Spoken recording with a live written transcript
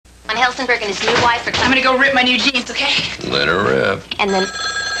on Helsingberg and his new wife are... I'm gonna go rip my new jeans, okay? Let her rip. And then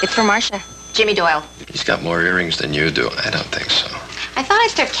it's for Marcia. Jimmy Doyle. He's got more earrings than you do. I don't think so. I thought I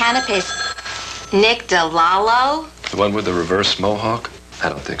served canapes. Nick DeLallo? The one with the reverse mohawk? I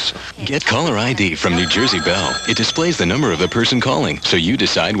don't think so. Get caller ID from New Jersey Bell. It displays the number of the person calling, so you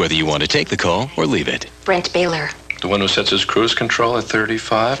decide whether you want to take the call or leave it. Brent Baylor. The one who sets his cruise control at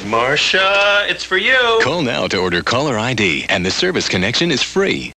 35? Marcia, it's for you. Call now to order caller ID, and the service connection is free.